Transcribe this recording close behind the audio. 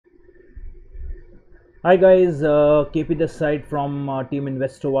Hi guys, KP this side from Team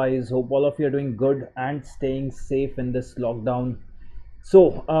InvestorWise. Hope all of you are doing good and staying safe in this lockdown.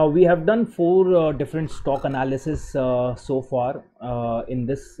 So we have done four different stock analysis so far. In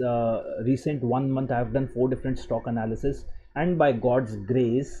this recent 1 month, I have done four different stock analysis, and by God's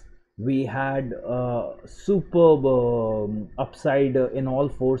grace, we had superb upside in all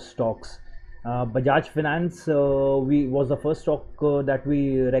four stocks. Bajaj Finance we was the first stock that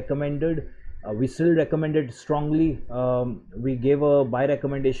we recommended. We still recommend it strongly. We gave a buy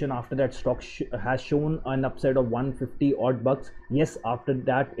recommendation. After that, stock has shown an upside of 150 odd bucks. Yes, after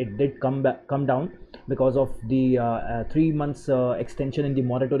that it did come down because of the 3 months extension in the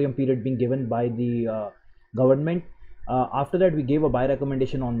moratorium period being given by the government. After that, we gave a buy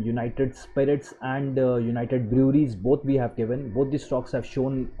recommendation on United Spirits and United Breweries. Both we have given. Both the stocks have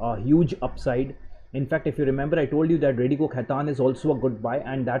shown a huge upside. In fact, if you remember, I told you that Radico Khaitan is also a good buy,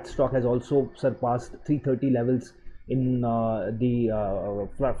 and that stock has also surpassed 330 levels in the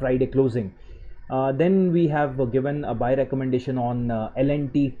Friday closing. Then we have given a buy recommendation on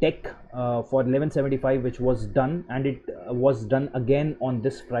L&T Tech for 1175, which was done, and it was done again on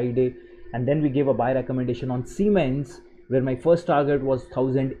this Friday. And then we gave a buy recommendation on Siemens, where my first target was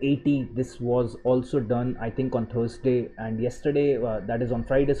 1080. This was also done, I think, on Thursday, and yesterday, that is on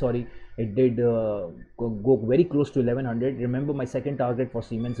Friday, sorry, it did go very close to 1100. Remember, my second target for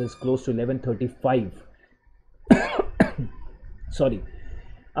Siemens is close to 1135. Sorry.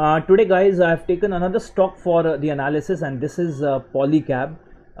 Today, guys, I have taken another stock for the analysis, and this is Polycab.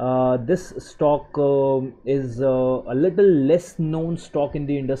 This stock is a little less known stock in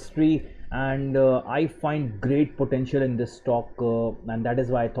the industry, and I find great potential in this stock, and that is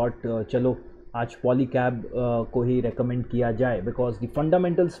why I thought chalo आज Polycab को ही recommend किया जाए, because the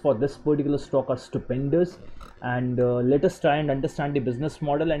fundamentals for this particular stock are stupendous. And let us try and understand the business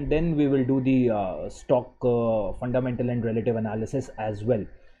model, and then we will do the stock fundamental and relative analysis as well.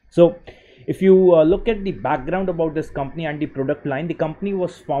 So if you look at the background about this company and the product line, the company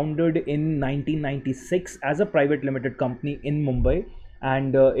was founded in 1996 as a private limited company in Mumbai,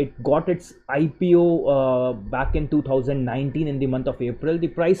 and it got its IPO back in 2019 in the month of April. The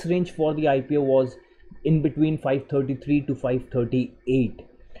price range for the IPO was in between 533 to 538.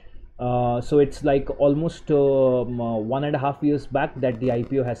 So it's like almost 1.5 years back that the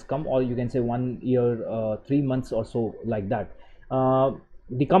IPO has come, or you can say 1 year, 3 months or so, like that.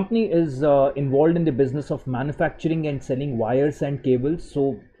 The company is involved in the business of manufacturing and selling wires and cables.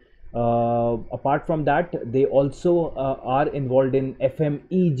 So apart from that, they also are involved in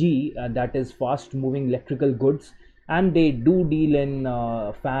FMEG, that is fast moving electrical goods, and they do deal in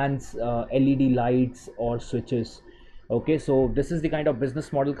fans, LED lights or switches. Okay, so this is the kind of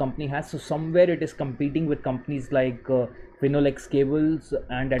business model company has. So somewhere it is competing with companies like Finolex cables,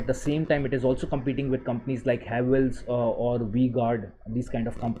 and at the same time it is also competing with companies like Havels or V-Guard, these kind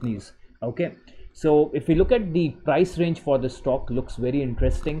of companies. Okay, so if we look at the price range for the stock, looks very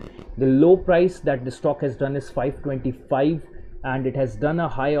interesting. The low price that the stock has done is 525, and it has done a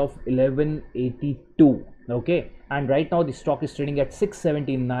high of 1182. Okay, and right now the stock is trading at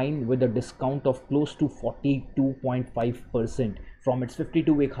 679 with a discount of close to 42.5% from its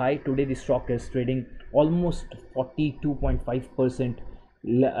 52-week high. Today the stock is trading almost 42.5%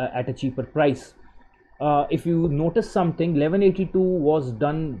 at a cheaper price. If you notice something, 1182 was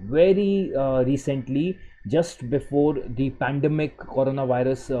done very recently, just before the pandemic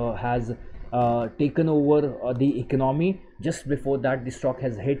coronavirus has taken over the economy. Just before that, the stock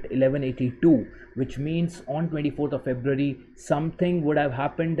has hit 1182, which means on 24th of February something would have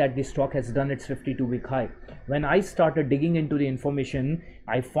happened that the stock has done its 52-week high. When I started digging into the information,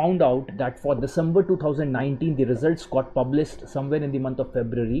 I found out that for December 2019 the results got published somewhere in the month of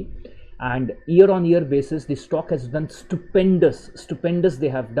February, and year on year basis the stock has done stupendous they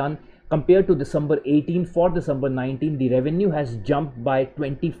have done. Compared to December 18, for December 19, the revenue has jumped by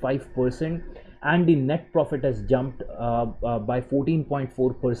 25%, and the net profit has jumped by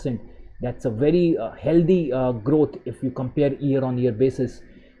 14.4%. That's a very healthy growth if you compare year on year basis.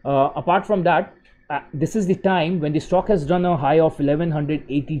 Apart from that, this is the time when the stock has done a high of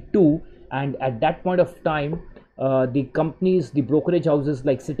 1182, and at that point of time, the companies, the brokerage houses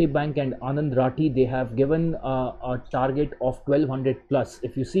like Citibank and Anand Rathi, they have given a target of 1200 plus.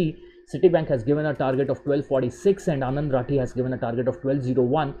 If you see, Citibank has given a target of 1246 and Anand Rathi has given a target of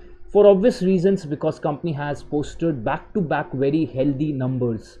 1201, for obvious reasons, because company has posted back to back very healthy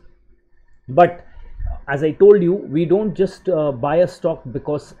numbers. But as I told you, we don't just buy a stock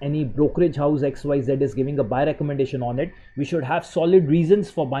because any brokerage house XYZ is giving a buy recommendation on it. We should have solid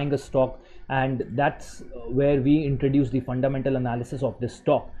reasons for buying a stock, and that's where we introduce the fundamental analysis of this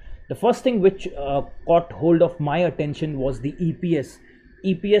stock. The first thing which caught hold of my attention was the EPS.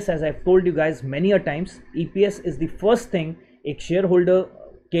 EPS, as I've told you guys many a times, EPS is the first thing एक shareholder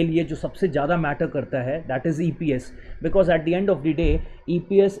के लिए जो सबसे ज़्यादा matter करता है, that is EPS, because at the end of the day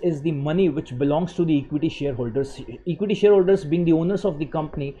EPS is the money which belongs to the equity shareholders. Equity shareholders being the owners of the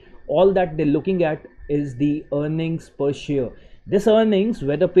company, all that they're looking at is the earnings per share. This earnings,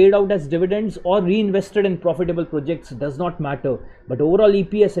 whether paid out as dividends or reinvested in profitable projects, does not matter, but overall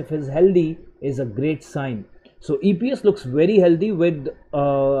EPS, if is healthy, is a great sign. So EPS looks very healthy with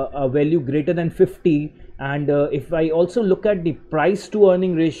a value greater than 50. And if I also look at the price to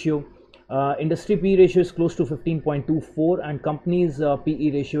earning ratio, industry PE ratio is close to 15.24 and company's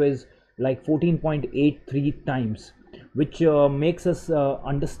PE ratio is like 14.83 times, which makes us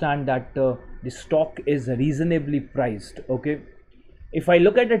understand that the stock is reasonably priced. Okay, if I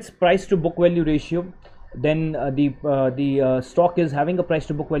look at its price to book value ratio, then the stock is having a price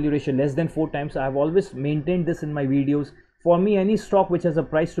to book value ratio less than 4 times. I have always maintained this in my videos. For me, any stock which has a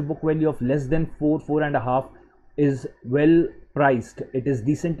price to book value of less than 4.5 is well priced. It is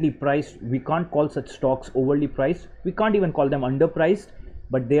decently priced. We can't call such stocks overly priced. We can't even call them underpriced,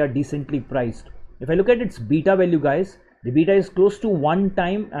 but they are decently priced. If I look at its beta value, guys, the beta is close to 1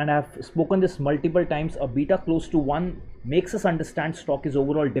 time, and I've spoken this multiple times. A beta close to 1 makes us understand stock is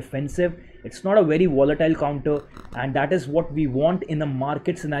overall defensive. It's not a very volatile counter, and that is what we want in a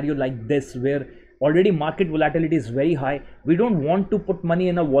market scenario like this, where already market volatility is very high. We don't want to put money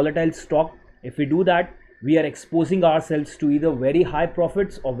in a volatile stock. If we do that, we are exposing ourselves to either very high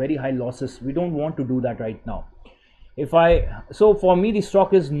profits or very high losses. We don't want to do that right now. So for me, the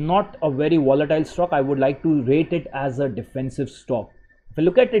stock is not a very volatile stock. I would like to rate it as a defensive stock. If I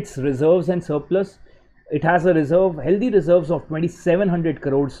look at its reserves and surplus, it has a healthy reserves of 2700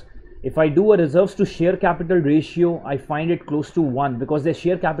 crores. If I do a reserves to share capital ratio, I find it close to 1, because their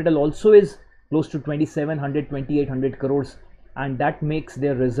share capital also is close to 2800 crores, and that makes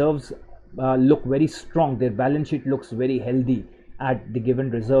their reserves look very strong. Their balance sheet looks very healthy at the given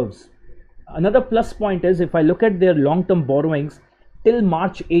reserves. Another plus point is, if I look at their long-term borrowings, till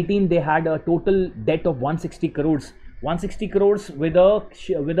March 18 they had a total debt of 160 crores. 160 crores with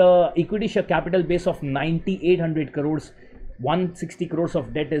a equity share capital base of 9800 crores. 160 crores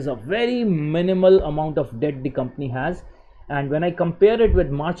of debt is a very minimal amount of debt the company has. And when I compare it with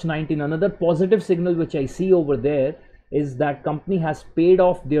March 19, another positive signal which I see over there is that company has paid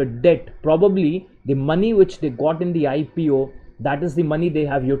off their debt. Probably the money which they got in the IPO, that is the money they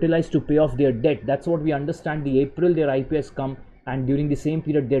have utilized to pay off their debt. That's what we understand. The April their IPO has come, and during the same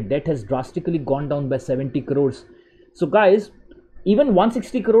period their debt has drastically gone down by 70 crores. So guys, even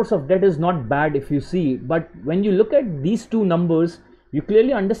 160 crores of debt is not bad if you see, but when you look at these two numbers, you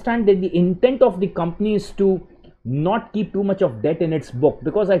clearly understand that the intent of the company is to not keep too much of debt in its book,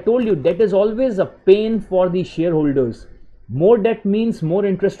 because I told you debt is always a pain for the shareholders. More debt means more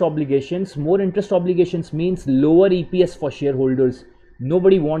interest obligations. More interest obligations means lower EPS for shareholders.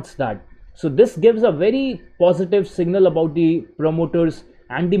 Nobody wants that. So this gives a very positive signal about the promoters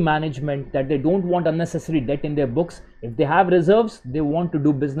and the management, that they don't want unnecessary debt in their books. If they have reserves, they want to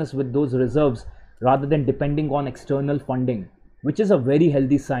do business with those reserves rather than depending on external funding, which is a very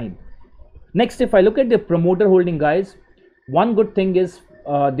healthy sign. Next, if I look at the promoter holding, guys, one good thing is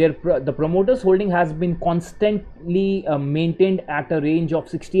the promoters holding has been constantly maintained at a range of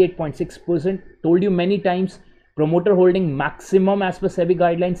 68.6%. Told you many times, promoter holding maximum as per SEBI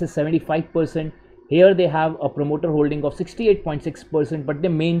guidelines is 75%. Here they have a promoter holding of 68.6%, but they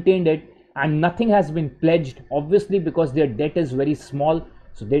maintained it, and nothing has been pledged, obviously because their debt is very small,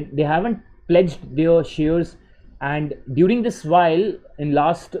 so they haven't pledged their shares. And during this while, in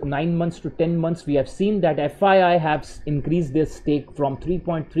last 9 months to 10 months, we have seen that FII have increased their stake from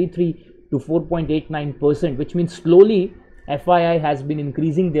 3.33 to 4.89%, which means slowly FII has been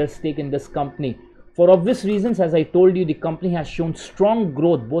increasing their stake in this company. For obvious reasons, as I told you, the company has shown strong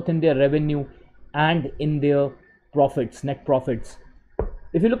growth both in their revenue and in their profits, net profits.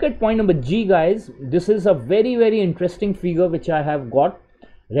 If you look at point number G, guys, this is a very interesting figure which I have got.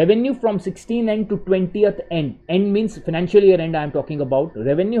 Revenue from 16 end to 20th end. End means financial year end I am talking about.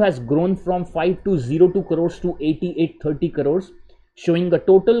 Revenue has grown from 5202 crores to 8830 crores, showing a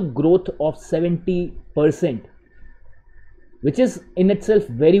total growth of 70%, which is in itself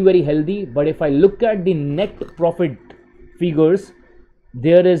very healthy. But if I look at the net profit figures,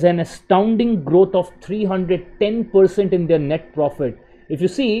 there is an astounding growth of 310% in their net profit. If you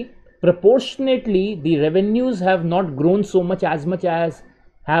see, proportionately the revenues have not grown so much as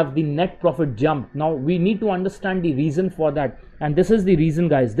have the net profit jumped. Now we need to understand the reason for that, and this is the reason,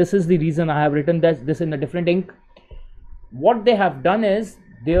 guys. This is the reason I have written this in a different ink. What they have done is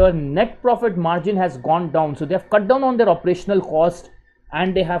their net profit margin has gone down. So they have cut down on their operational cost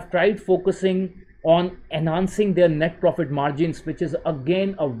and they have tried focusing on enhancing their net profit margins, which is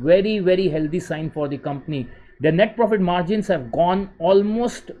again a very, very healthy sign for the company. Their net profit margins have gone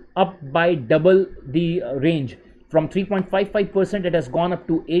almost up by double the range. From 3.55%, it has gone up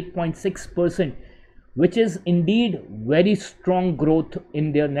to 8.6%, which is indeed very strong growth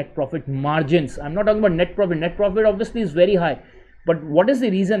in their net profit margins. I'm not talking about net profit. Net profit obviously is very high. But what is the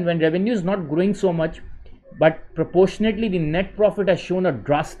reason when revenue is not growing so much, but proportionately the net profit has shown a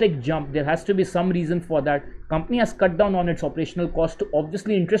drastic jump? There has to be some reason for that. Company has cut down on its operational cost.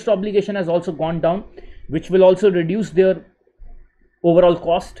 Obviously, interest obligation has also gone down, which will also reduce their overall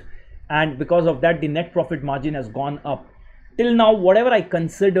cost. And because of that, the net profit margin has gone up. Till now, whatever I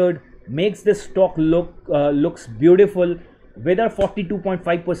considered makes this stock looks beautiful, with a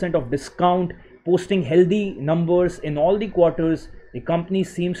 42.5% of discount, posting healthy numbers in all the quarters. The company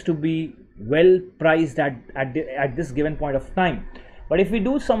seems to be well priced at this given point of time. But if we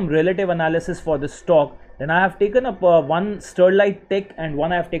do some relative analysis for this stock, then I have taken up one Sterlite Tech and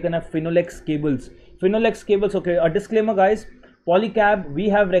one I have taken up Finolex Cables. Finolex Cables, okay, a disclaimer guys, Polycab we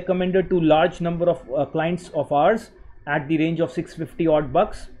have recommended to large number of clients of ours at the range of 650 odd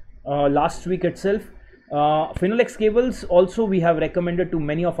bucks last week itself. Finolex Cables also we have recommended to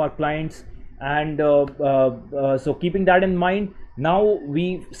many of our clients, and so keeping that in mind, now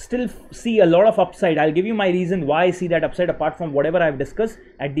we still see a lot of upside. I'll give you my reason why I see that upside. Apart from whatever I've discussed,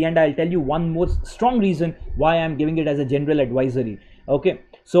 at the end I'll tell you one more strong reason why I'm giving it as a general advisory. Okay,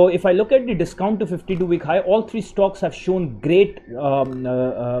 so if I look at the discount to 52-week high, all three stocks have shown great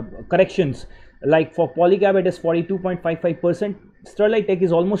corrections. Like for Polycab, it is 42.55%. Sterlite Tech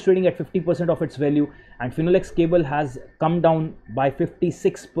is almost trading at 50% of its value, and Finolex Cable has come down by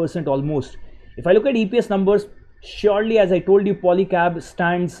 56% almost. If I look at EPS numbers, surely, as I told you, Polycab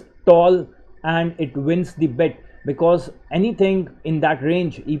stands tall and it wins the bet, because anything in that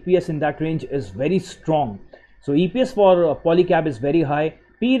range, EPS in that range, is very strong. So EPS for Polycab is very high.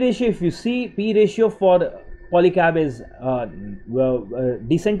 P ratio, if you see, P ratio for Polycab is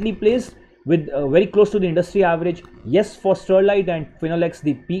decently placed, with very close to the industry average. Yes, for Sterlite and Finolex,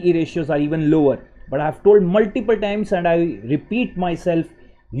 the PE ratios are even lower. But I have told multiple times, and I repeat myself,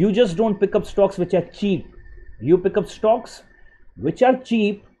 you just don't pick up stocks which are cheap. You pick up stocks which are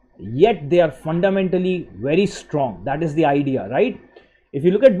cheap, yet they are fundamentally very strong. That is the idea, right? If you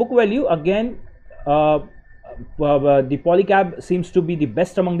look at book value, again, the Polycab seems to be the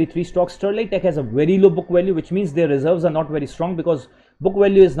best among the three stocks. Sterlite Tech has a very low book value, which means their reserves are not very strong, because book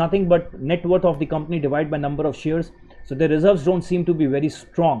value is nothing but net worth of the company divided by number of shares. So the reserves don't seem to be very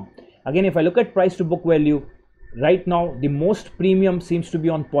strong. Again, if I look at price to book value, right now the most premium seems to be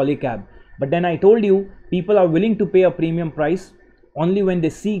on Polycab. But then I told you, people are willing to pay a premium price only when they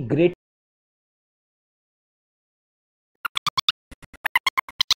see great